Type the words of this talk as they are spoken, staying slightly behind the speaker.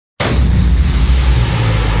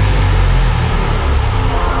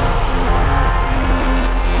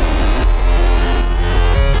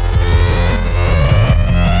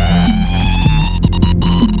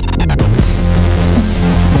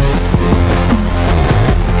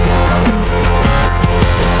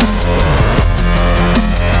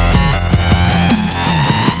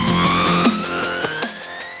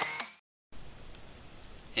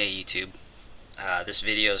This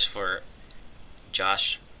video is for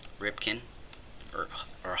Jos Ripkin, or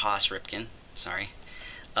Jos Ripkin, sorry.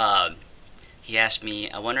 He asked me,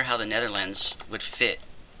 I wonder how the Netherlands would fit,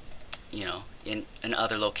 in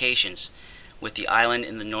other locations. With the island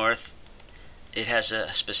in the north, it has a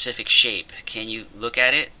specific shape. Can you look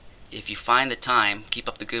at it? If you find the time, keep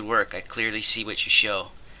up the good work. I clearly see what you show.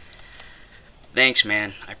 Thanks,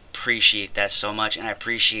 man. I appreciate that so much, and I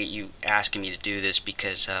appreciate you asking me to do this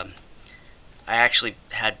because I actually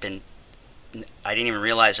I didn't even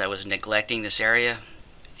realize I was neglecting this area,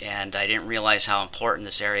 and I didn't realize how important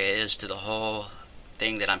this area is to the whole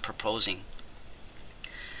thing that I'm proposing.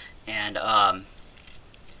 And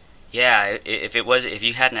yeah, if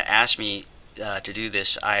you hadn't asked me to do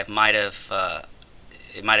this, it might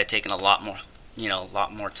have taken a lot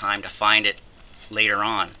more time to find it later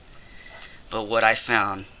on. But what I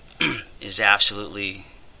found is absolutely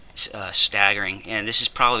staggering, and this is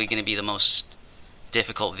probably going to be the most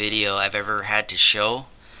difficult video I've ever had to show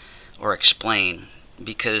or explain,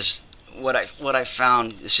 because what I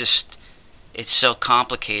found is it's so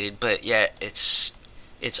complicated, but yet it's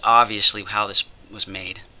obviously how this was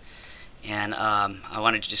made. And I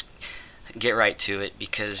wanted to just get right to it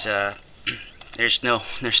because there's no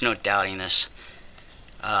doubting this.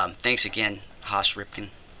 Thanks again, Jos Ripkin.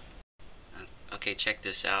 Okay, check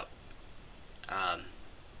this out.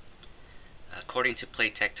 According to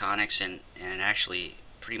plate tectonics and actually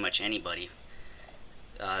pretty much anybody,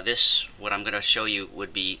 what I'm going to show you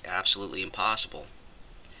would be absolutely impossible.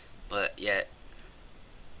 But yet,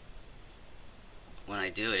 when I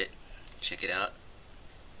do it, check it out.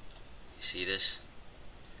 You see this?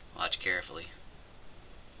 Watch carefully.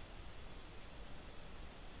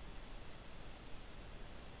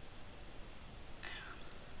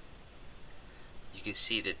 You can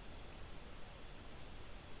see that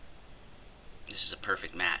this is a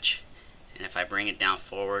perfect match. And if I bring it down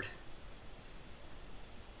forward,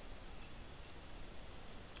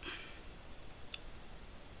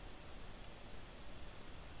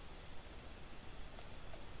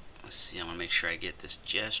 let's see, I want to make sure I get this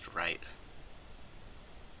just right.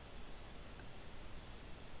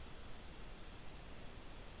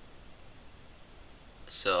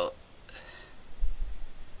 So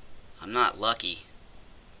I'm not lucky.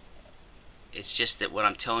 It's just that what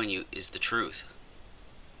I'm telling you is the truth.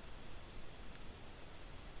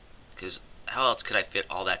 Because how else could I fit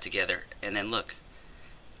all that together? And then look,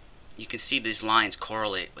 you can see these lines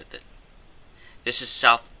correlate with it. This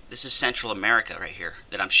is Central America right here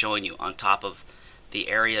that I'm showing you on top of the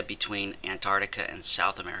area between Antarctica and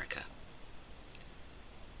South America.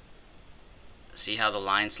 See how the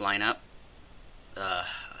lines line up?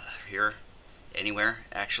 Here, anywhere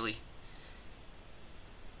actually.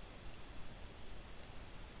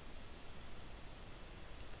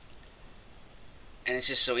 And it's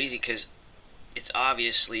just so easy because it's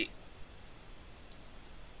obviously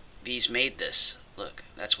these made this. Look,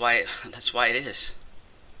 that's why it is.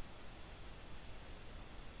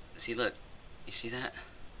 See, look, you see that?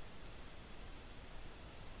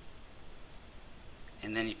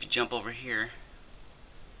 And then if you jump over here,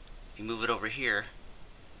 if you move it over here,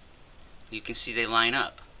 you can see they line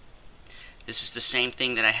up. This is the same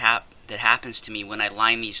thing that happens to me when I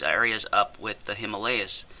line these areas up with the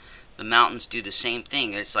Himalayas. The mountains do the same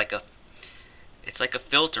thing. It's like a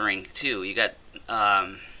filtering too.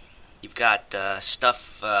 You've got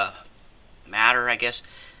stuff, matter, I guess,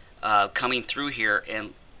 coming through here,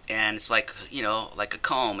 and it's like like a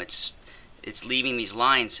comb. It's leaving these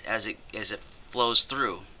lines as it flows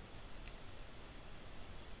through.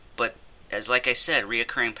 But like I said,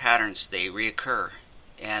 reoccurring patterns, they reoccur,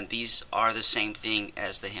 and these are the same thing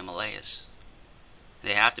as the Himalayas.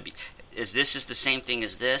 They have to be. This is the same thing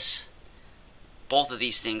as this. Both of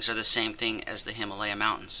these things are the same thing as the Himalaya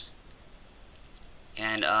mountains.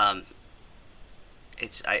 And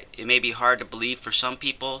it may be hard to believe for some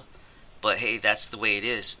people, but hey, that's the way it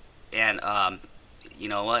is. And you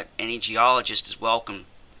know what? Any geologist is welcome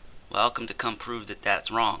to come prove that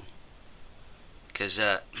that's wrong. Because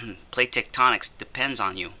plate tectonics depends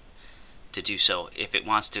on you to do so if it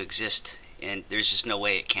wants to exist, and there's just no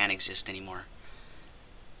way it can exist anymore.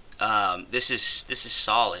 This is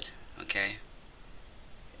solid, okay?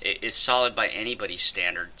 It's solid by anybody's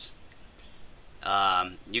standards.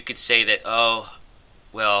 You could say that, oh,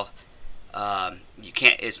 well, you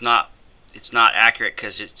can't. It's not accurate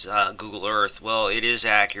because it's Google Earth. Well, it is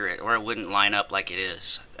accurate, or it wouldn't line up like it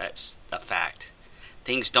is. That's a fact.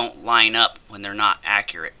 Things don't line up when they're not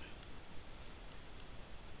accurate.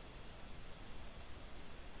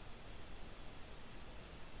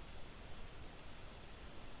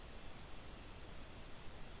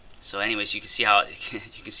 So anyways, you can see how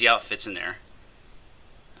you can see how it fits in there.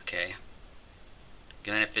 Okay.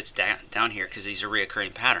 And then it fits down here because these are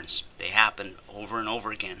reoccurring patterns. They happen over and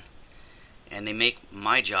over again. And they make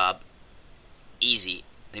my job easy.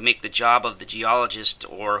 They make the job of the geologist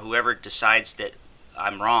or whoever decides that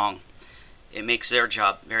I'm wrong, it makes their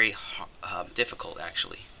job very difficult,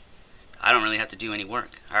 actually. I don't really have to do any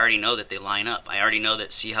work. I already know that they line up. I already know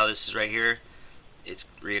that, see how this is right here? It's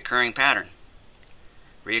reoccurring pattern.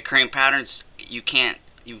 Reoccurring patterns, you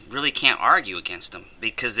really can't argue against them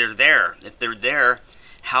because they're there. If they're there,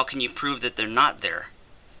 how can you prove that they're not there?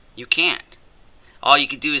 You can't. All you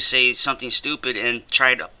could do is say something stupid and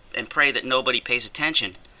try to and pray that nobody pays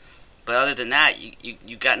attention. But other than that,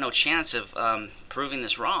 you got no chance of proving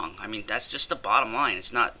this wrong. I mean, that's just the bottom line.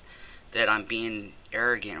 It's not that I'm being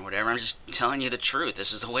arrogant or whatever. I'm just telling you the truth.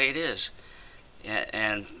 This is the way it is.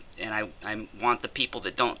 And I want the people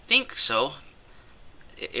that don't think so,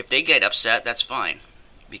 if they get upset, that's fine.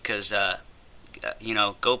 Because, you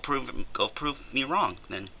know, go prove me wrong.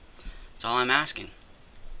 Then that's all I'm asking.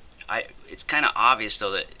 It's kind of obvious,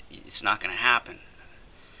 though, that it's not going to happen.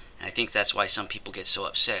 And I think that's why some people get so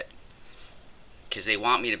upset. Because they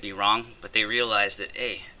want me to be wrong, but they realize that,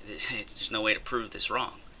 hey, there's no way to prove this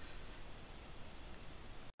wrong.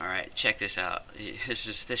 Alright, check this out.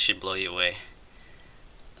 This should blow you away.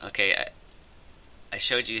 Okay, I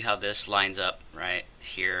showed you how this lines up right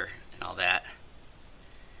here and all that.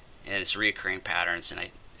 And it's reoccurring patterns,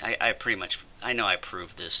 and I pretty much, I know I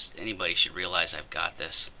proved this. Anybody should realize I've got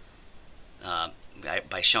this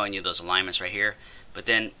by showing you those alignments right here. But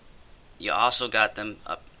then you also got them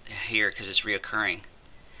up here because it's reoccurring,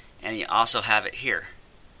 and you also have it here.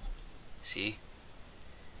 See?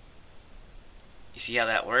 You see how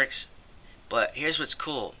that works? But here's what's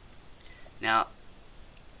cool. Now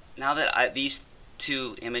that these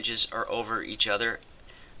two images are over each other,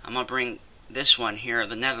 I'm gonna bring this one here,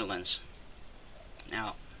 the Netherlands.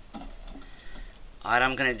 Now, what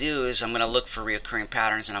I'm gonna do is I'm gonna look for reoccurring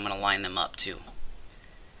patterns, and I'm gonna line them up too.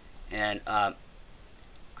 And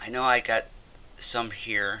I know I got some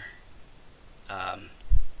here.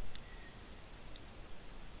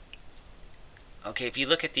 Okay, if you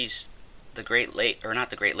look at these, the Great Lake, or not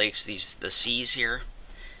the Great Lakes, the seas here,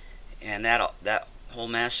 and that whole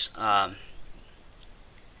mess.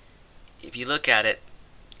 If you look at it,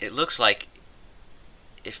 it looks like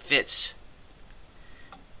it fits.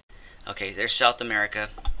 Okay, there's South America.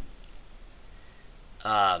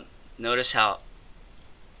 Notice how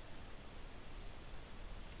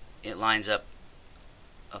it lines up.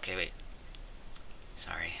 Okay, wait.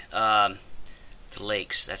 Sorry. The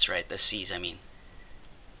lakes, that's right, the seas, I mean.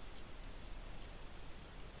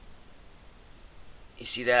 You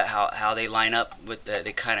see that, how they line up with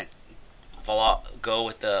they kind of go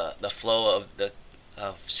with the flow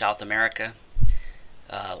of South America,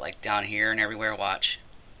 like down here and everywhere. Watch,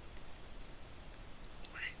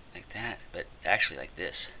 like that, but actually like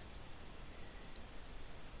this.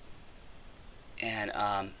 And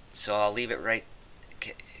so I'll leave it right,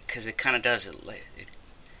 because it kind of does it. It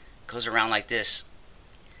goes around like this.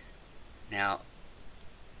 Now,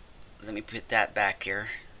 let me put that back here.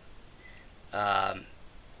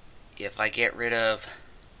 If I get rid of,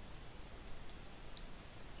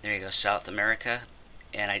 there you go, South America,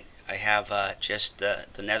 and I have just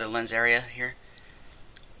the Netherlands area here.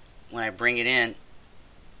 When I bring it in,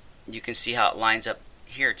 you can see how it lines up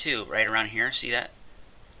here too, right around here. See that?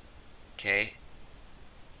 Okay.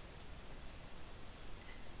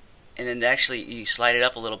 And then actually you slide it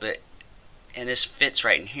up a little bit, and this fits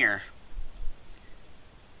right in here,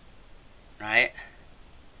 right?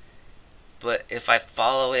 But if I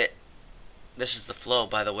follow it, this is the flow,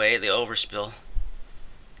 by the way, the overspill.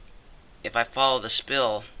 If I follow the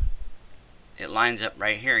spill, it lines up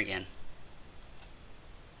right here again.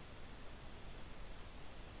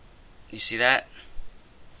 You see that?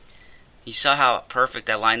 You saw how perfect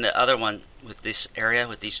I lined the other one with this area,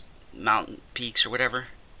 with these mountain peaks or whatever?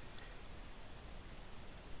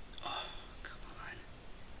 Oh, come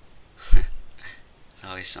on. It's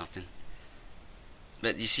always something.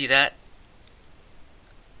 But you see that?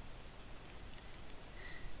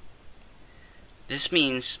 This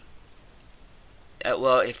means,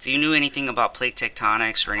 well, if you knew anything about plate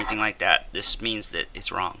tectonics or anything like that, this means that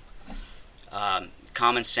it's wrong.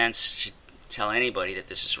 Common sense should tell anybody that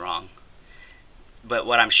this is wrong. But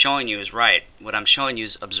what I'm showing you is right. What I'm showing you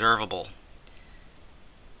is observable.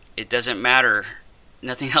 It doesn't matter.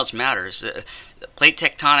 Nothing else matters. Plate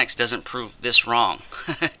tectonics doesn't prove this wrong.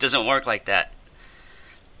 It doesn't work like that.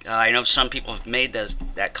 I know some people have made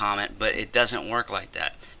that comment, but it doesn't work like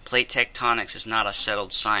that. Plate tectonics is not a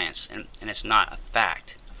settled science, and it's not a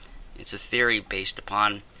fact. It's a theory based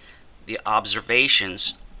upon the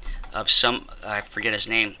observations of some, I forget his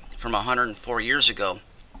name, from 104 years ago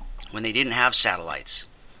when they didn't have satellites.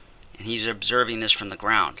 And he's observing this from the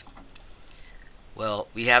ground. Well,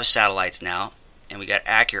 we have satellites now, and we got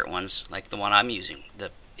accurate ones like the one I'm using, the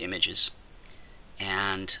images.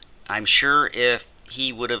 And I'm sure if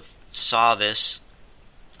he would have saw this,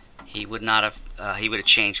 he would not have. He would have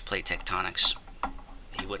changed plate tectonics.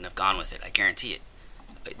 He wouldn't have gone with it. I guarantee it.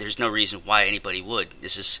 There's no reason why anybody would.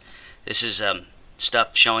 This is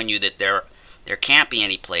stuff showing you that there can't be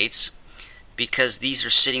any plates because these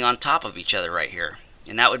are sitting on top of each other right here,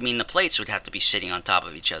 and that would mean the plates would have to be sitting on top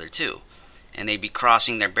of each other too, and they'd be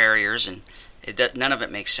crossing their barriers, and none of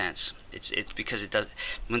it makes sense. It's because it does.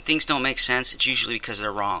 When things don't make sense, it's usually because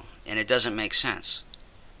they're wrong, and it doesn't make sense.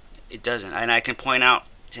 It doesn't, and I can point out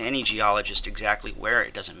to any geologist exactly where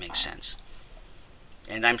it doesn't make sense.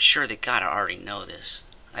 And I'm sure they gotta already know this.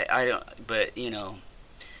 I don't, but you know,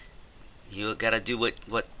 you gotta do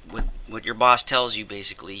what your boss tells you.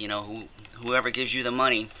 Basically, you know, whoever gives you the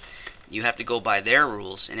money, you have to go by their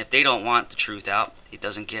rules. And if they don't want the truth out, it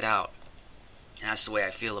doesn't get out. And that's the way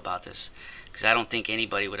I feel about this, because I don't think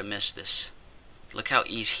anybody would have missed this. Look how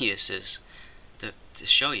easy this is to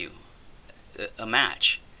show you a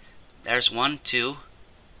match. There's 1, 2,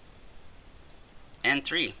 and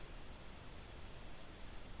 3.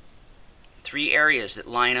 3 areas that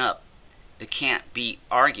line up that can't be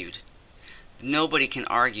argued. Nobody can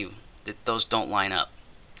argue that those don't line up.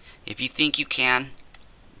 If you think you can,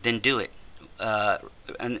 then do it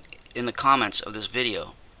in the comments of this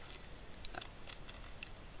video.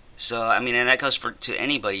 So I mean, and that goes to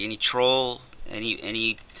anybody, any troll,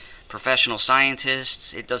 any professional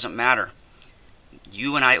scientists. It doesn't matter.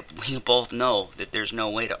 You and I, we both know that there's no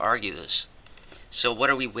way to argue this. So what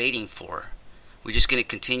are we waiting for? We're just going to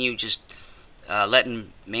continue just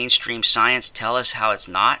letting mainstream science tell us how it's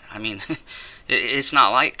not? I mean, it's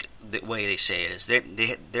not like the way they say it is.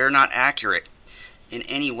 They're not accurate in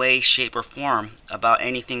any way, shape, or form about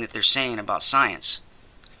anything that they're saying about science.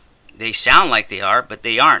 They sound like they are, but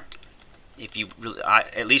they aren't. If you really,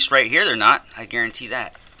 at least right here, they're not. I guarantee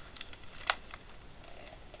that.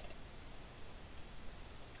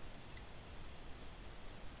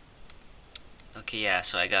 Okay, yeah.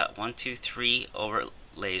 So I got 1, 2, 3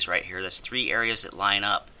 overlays right here. That's 3 areas that line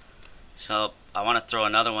up. So I want to throw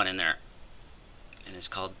another one in there, and it's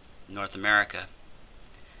called North America.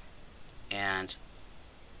 And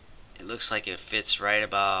it looks like it fits right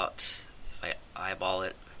about, if I eyeball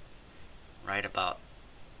it, right about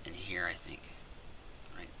in here, I think,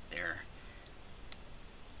 right there.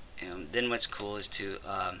 And then what's cool is to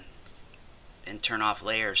then turn off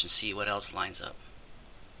layers and see what else lines up,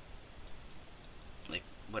 like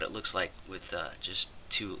what it looks like with just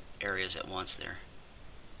 2 areas at once there.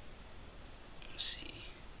 Let's see.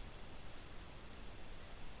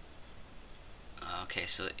 Okay,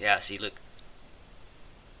 so yeah, see, look.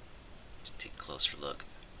 Let's take a closer look.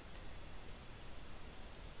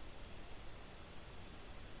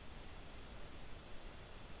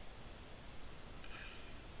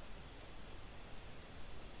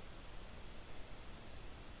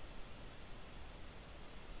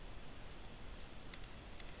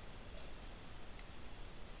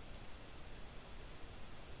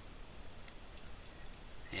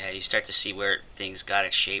 Yeah, you start to see where things got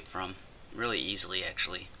its shape from really easily,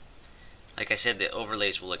 actually. Like I said, the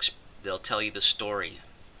overlays they'll tell you the story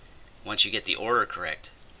once you get the order correct.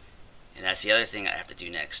 And that's the other thing I have to do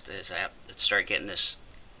next, is I have to start getting this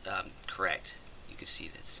correct. You can see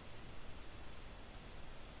this.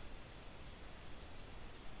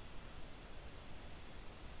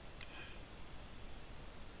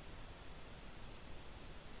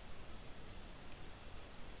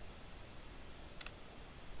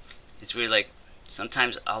 It's weird, like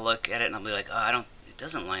sometimes I'll look at it and I'll be like, oh, it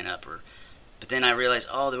doesn't line up, but then I realize,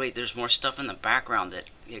 oh wait, there's more stuff in the background that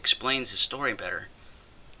explains the story better.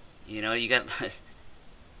 You know, you got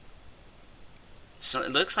so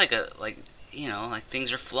it looks like you know, like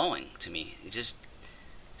things are flowing to me. It just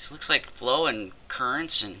looks like flow and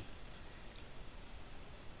currents, and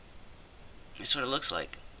that's what it looks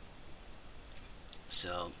like.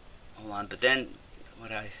 So hold on, but then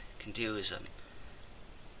what I can do is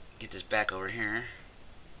get this back over here,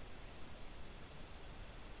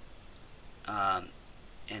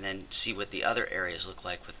 and then see what the other areas look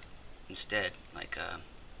like with instead. Like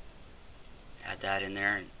add that in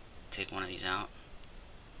there and take one of these out.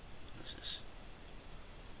 What's this?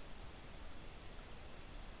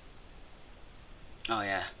 Oh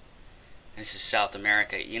yeah, this is South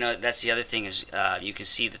America. You know, that's the other thing is you can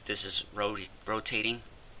see that this is rotating,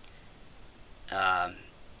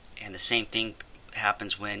 And the same thing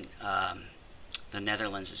happens when the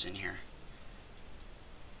Netherlands is in here.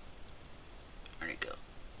 Where'd it go?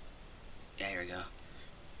 Yeah, here we go.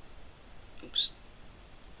 Oops.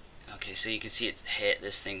 Okay, so you can see it's hit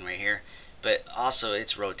this thing right here, but also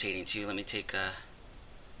it's rotating too. Let me take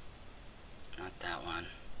not that one.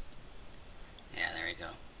 Yeah, there we go.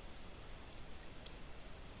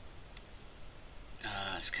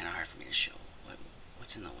 It's kind of hard for me to show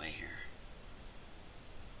what's in the way here.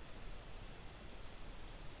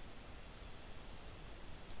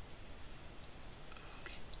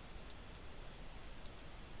 Okay.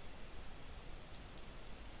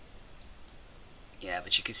 Yeah,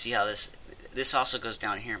 but you can see how this also goes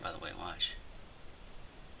down here, by the way. Watch.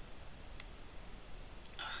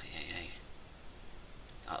 Oh, yeah.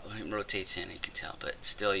 Oh, it rotates in, you can tell, but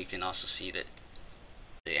still you can also see that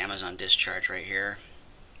the Amazon discharge right here.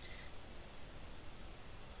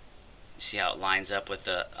 You see how it lines up with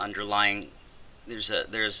the underlying.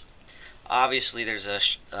 There's obviously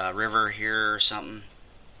there's a river here or something,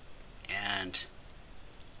 and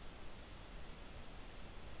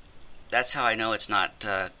that's how I know it's not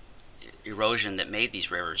erosion that made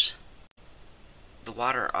these rivers. The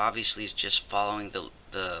water obviously is just following the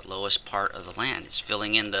lowest part of the land. It's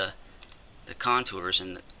filling in the contours,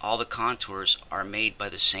 and all the contours are made by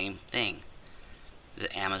the same thing,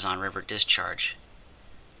 the Amazon River discharge.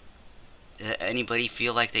 Does anybody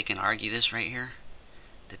feel like they can argue this right here?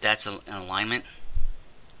 That that's an alignment?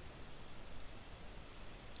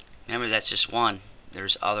 Remember, that's just one.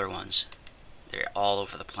 There's other ones. They're all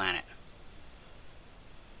over the planet.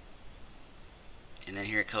 And then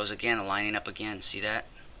here it goes again, aligning up again. See that?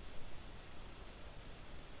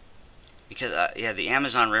 Because, yeah, the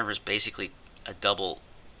Amazon River is basically a double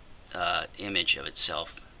image of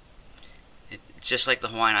itself. It's just like the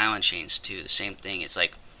Hawaiian Island chains, too. The same thing. It's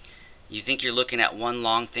like you think you're looking at one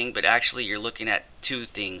long thing, but actually you're looking at two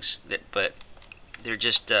things, but they're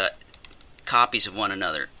just copies of one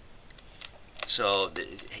another. So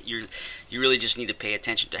you really just need to pay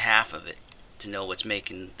attention to half of it to know what's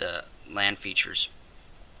making the land features.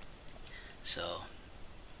 So,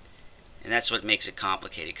 and that's what makes it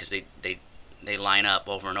complicated, because they line up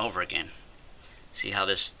over and over again. See how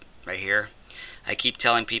this right here? I keep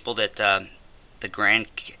telling people that the Grand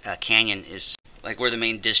Canyon is like where the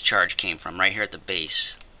main discharge came from, right here at the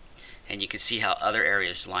base. And you can see how other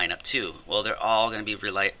areas line up too. Well, they're all going to be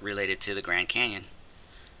related to the Grand Canyon,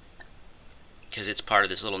 because it's part of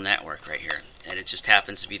this little network right here. And it just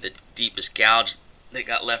happens to be the deepest gouge that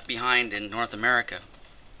got left behind in North America.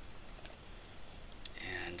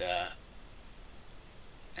 And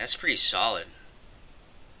that's pretty solid.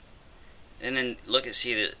 And then look and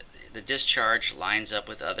see that the discharge lines up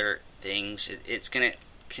with other things. It's going to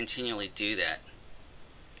continually do that.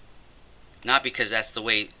 Not because that's the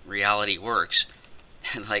way reality works.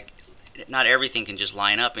 Like, not everything can just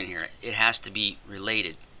line up in here. It has to be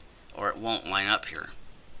related, or it won't line up here.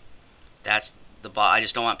 That's I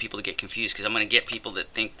just don't want people to get confused, because I'm going to get people that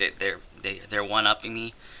think that they're one-upping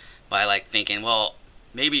me by like thinking, well,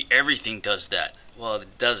 maybe everything does that. Well,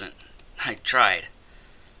 it doesn't. I tried.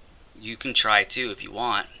 You can try too if you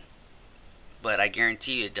want, but I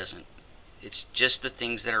guarantee you it doesn't. It's just the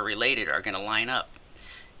things that are related are going to line up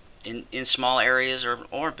in small areas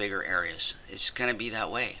or bigger areas. It's going to be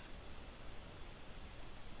that way.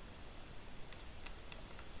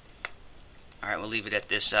 All right, we'll leave it at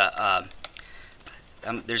this.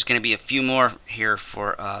 There's going to be a few more here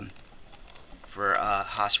for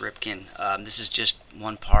Jos Ripkin. This is just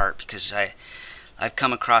one part, because I've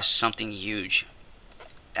come across something huge,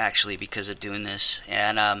 actually, because of doing this,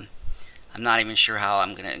 and I'm not even sure how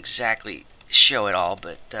I'm going to exactly show it all,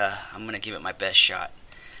 but I'm going to give it my best shot.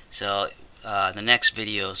 So the next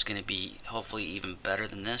video is going to be hopefully even better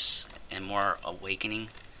than this and more awakening.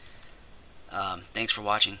 Thanks for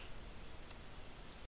watching.